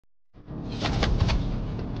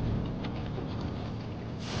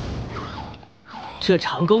这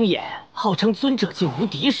长弓眼号称尊者境无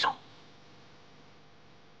敌手，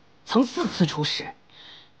曾4次出世，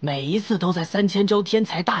每一次都在3000州天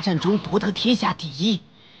才大战中夺得天下第一。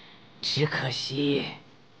只可惜，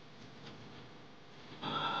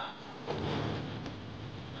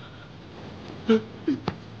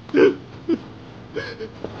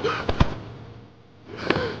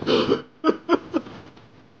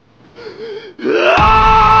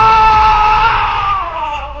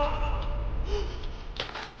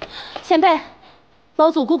前辈，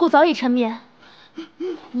老祖姑姑早已沉眠，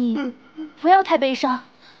你不要太悲伤，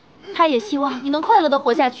她也希望你能快乐的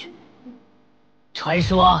活下去。传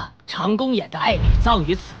说长弓眼的爱女葬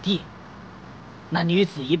于此地，那女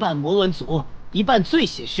子一半魔纹族，一半醉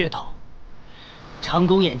血血统。长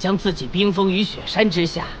弓眼将自己冰封于雪山之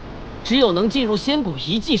下，只有能进入仙谷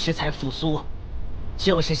遗迹时才复苏，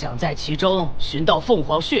就是想在其中寻到凤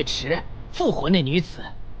凰血池，复活那女子。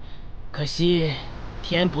可惜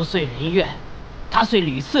天不遂人愿，他虽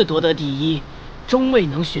屡次夺得第一，终未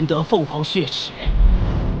能寻得凤凰血池。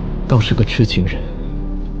倒是个痴情人。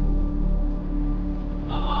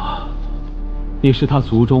你是他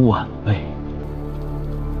族中晚辈，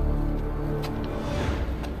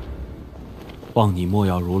望你莫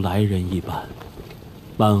要如来人一般，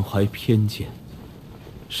满怀偏见，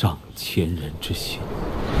伤前人之心。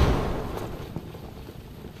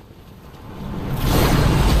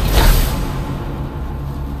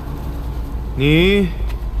你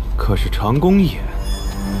可是长弓眼？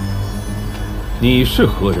你是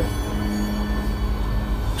何人？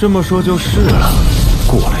这么说就是了。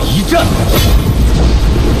过了一战。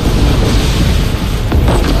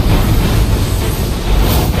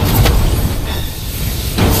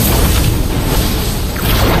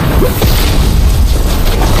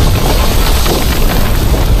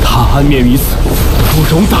他安眠于此，不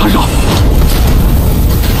容打扰。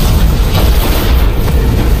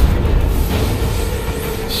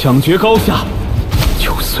想决高下，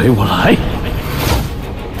就随我来。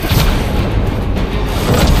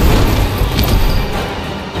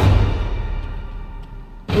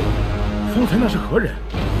方才那是何人？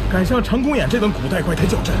敢向长弓眼这等古代怪胎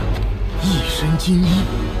较真？一身金衣，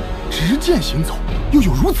执剑行走，又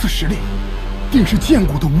有如此实力，定是剑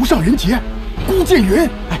谷的无上人杰孤剑云。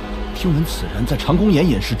哎，听闻此人在长弓眼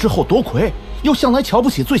隐世之后夺魁，又向来瞧不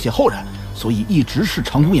起醉血后人，所以一直视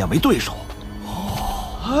长弓眼为对手。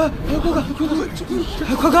哎，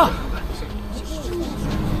快看！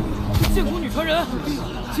剑谷女传人，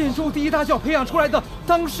剑州第一大教培养出来的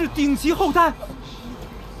当世顶级后代。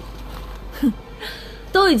哼，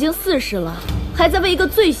都已经40了，还在为一个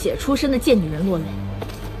醉血出身的贱女人落泪。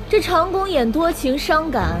这长弓眼多情伤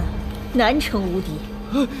感，难成无敌。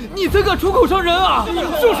你这个出口伤人啊！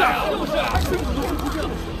就是。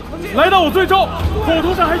来到我醉州，口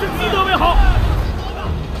头上还是积德为好。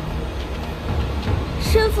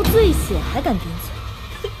身负醉血还敢顶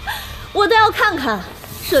嘴，我倒要看看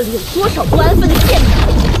这里有多少不安分的贱民。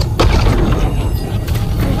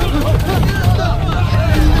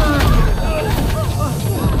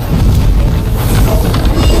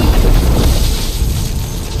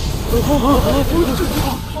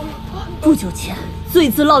不久前醉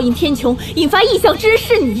字烙印天穹，引发异象之人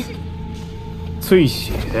是你。醉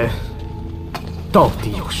血到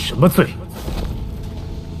底有什么罪？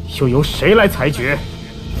又由谁来裁决？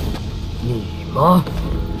你吗？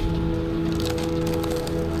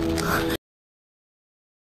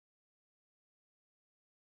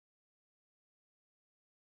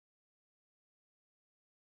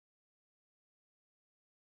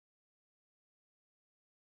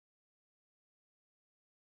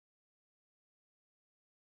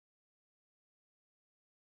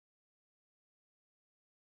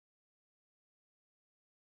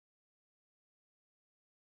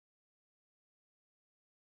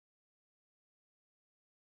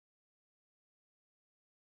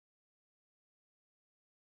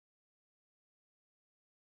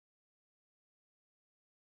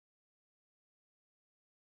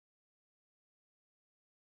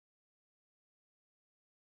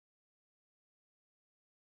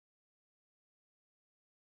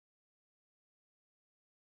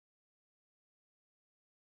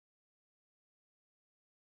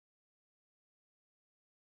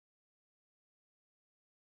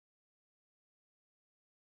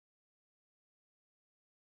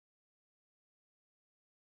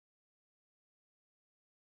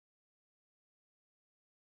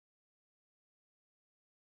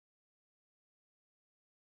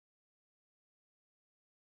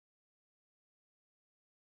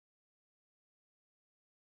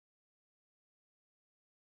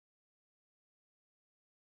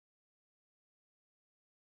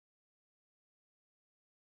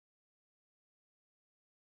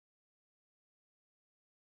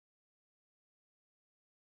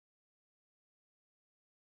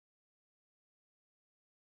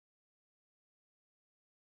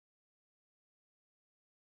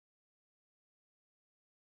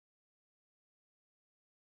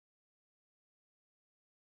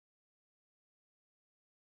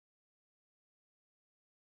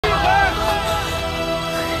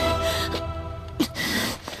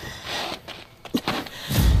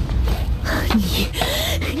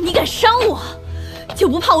我，就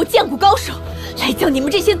不怕我剑骨高手来将你们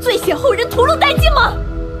这些罪血后人屠戮殆尽吗？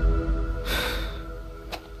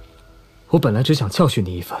我本来只想教训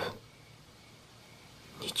你一番，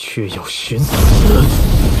你却要寻死。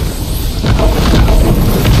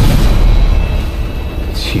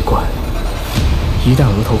奇怪，一旦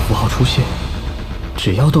额头符号出现，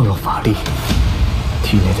只要动用法力，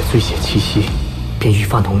体内的罪血气息便愈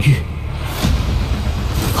发浓郁，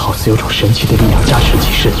好似有种神奇的力量加持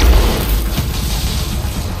其身。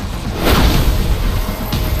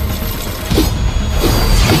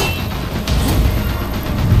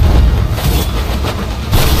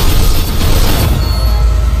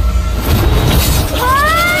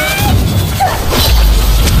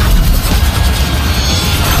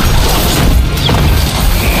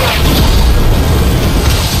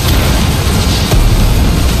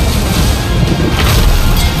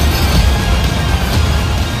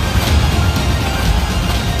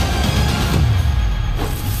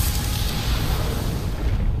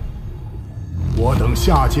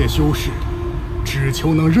下界修士，只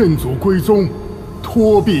求能认祖归宗，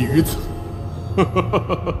托庇于此。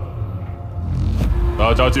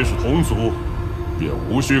大家既是同族，便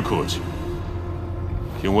无需客气。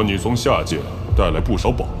听闻你从下界带来不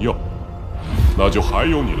少宝药，那就还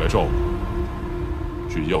由你来照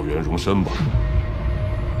顾，去药园容身吧。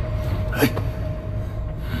哎，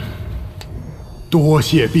多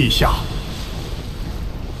谢陛下。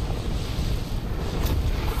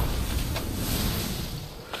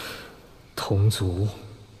同族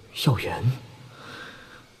药园，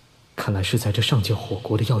看来是在这上界火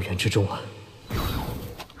国的药园之中啊。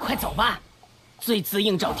快走吧，罪字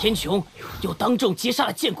映照天穹，又当众击杀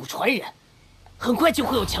了剑骨传人，很快就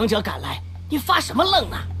会有强者赶来，你发什么愣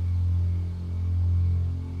呢？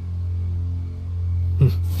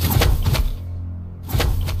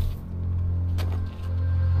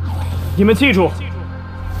你们记住，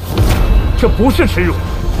这不是耻辱，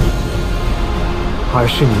而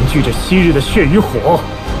是凝聚着昔日的血与火，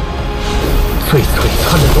最璀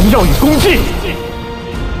璨的荣耀与功绩。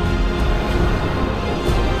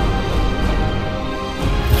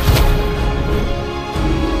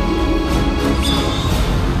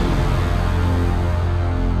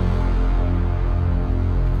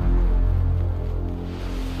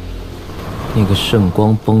那个圣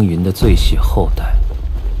光崩云的罪血后代，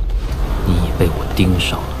你已被我盯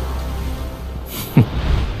上了。哼，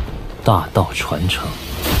大道传承，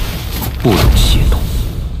不容亵渎。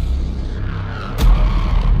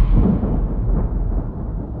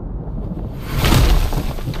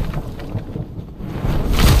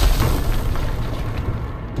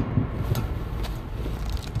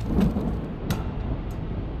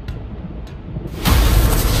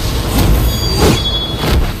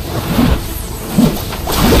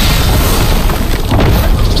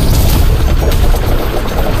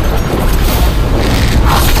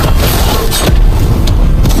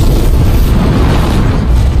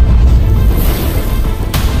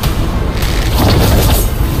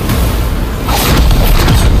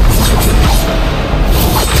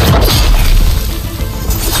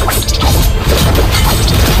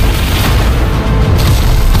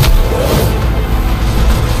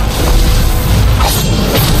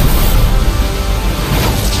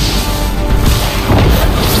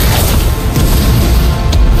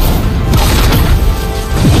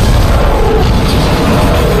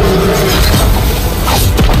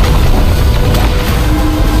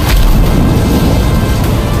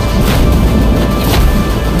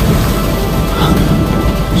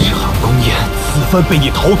被你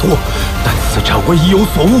逃脱，但此战我已有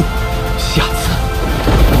所悟，下次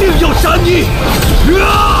定要斩你！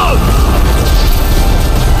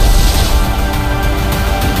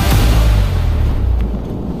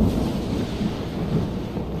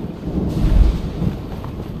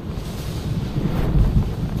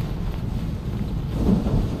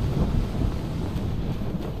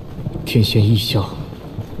天仙异象，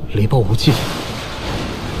雷暴无忌，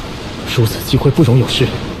如此机会不容有失。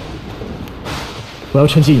我要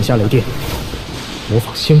趁机引下雷电，模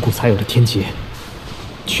仿仙骨才有的天劫，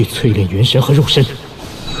去淬炼元神和肉身。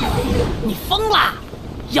你疯了！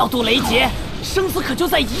要渡雷劫，生死可就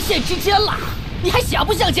在一线之间了，你还想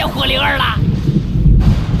不想见火灵儿了？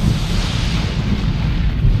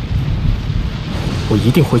我一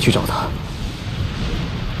定会去找他。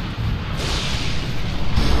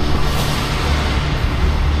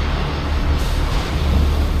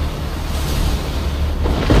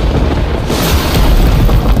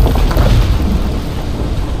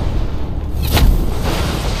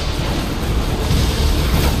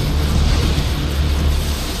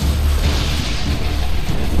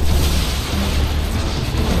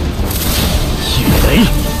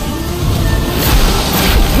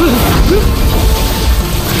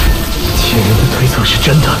人的推测是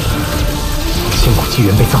真的。仙骨纪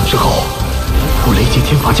元被葬之后，我雷劫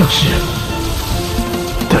天罚降世。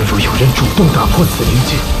但若有人主动打破此灵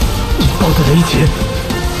境，引爆的雷劫，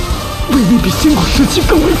未必比仙骨时期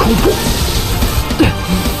更为恐怖。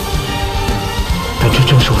但这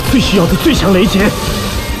正是我最需要的最强雷劫，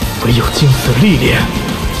唯有经此历练，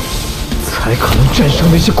才可能战胜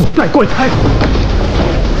那些古代怪胎。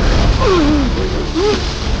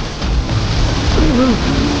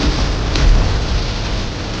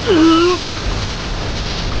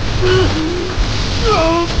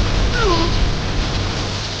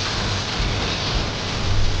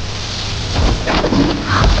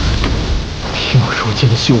凭我如今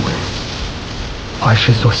的修为，20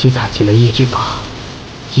世所习采集雷业之法，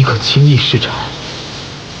已可轻易施展。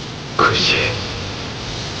可惜，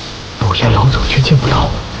不言老总却见不到。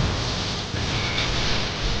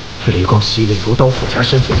雷光洗礼如刀附加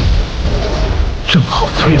身份，正好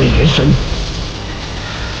淬炼元神。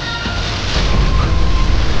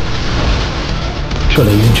这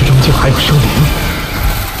雷云之中竟还有生灵，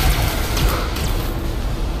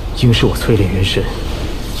应是我淬炼元神，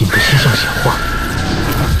引得心象显化，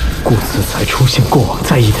故此才出现过往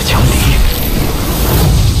在意的强敌。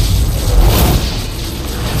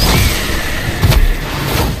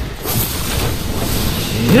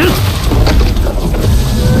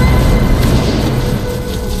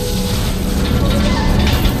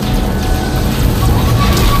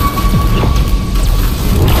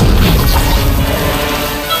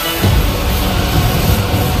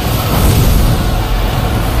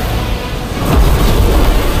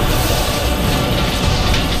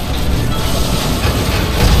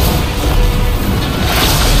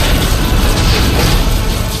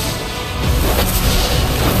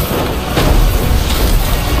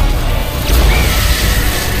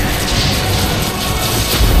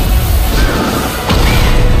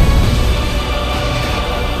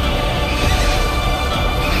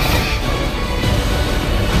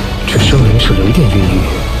是雷电孕育，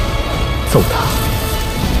揍它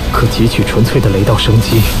可汲取纯粹的雷道生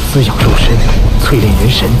机，滋养肉身，淬炼元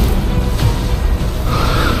神。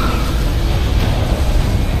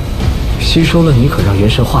吸收了你可让元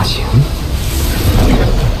神化形。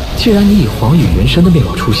既然你以黄羽元神的面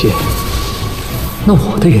貌出现，那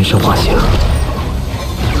我的元神化形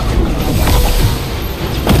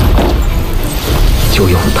就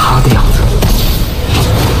有他的样子。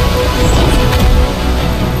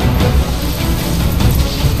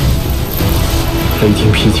雷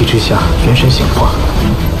霆劈击之下，元神显化，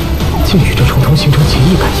竟与这重瞳形成奇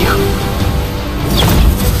异感应。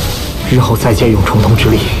日后再借用重瞳之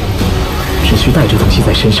力，只需带着东西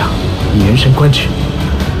在身上，以元神观之，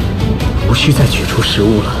无需再取出实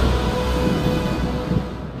物了。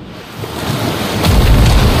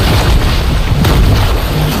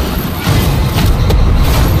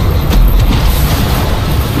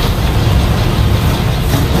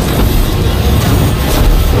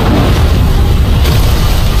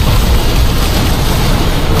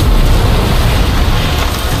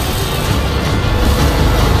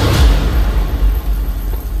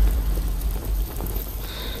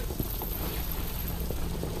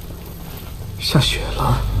下雪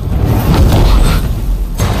了，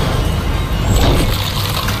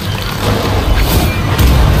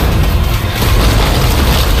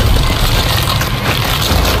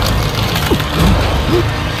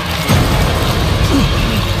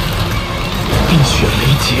冰雪雷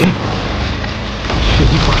劫是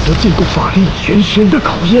以法则禁锢法力元神的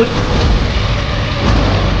考验。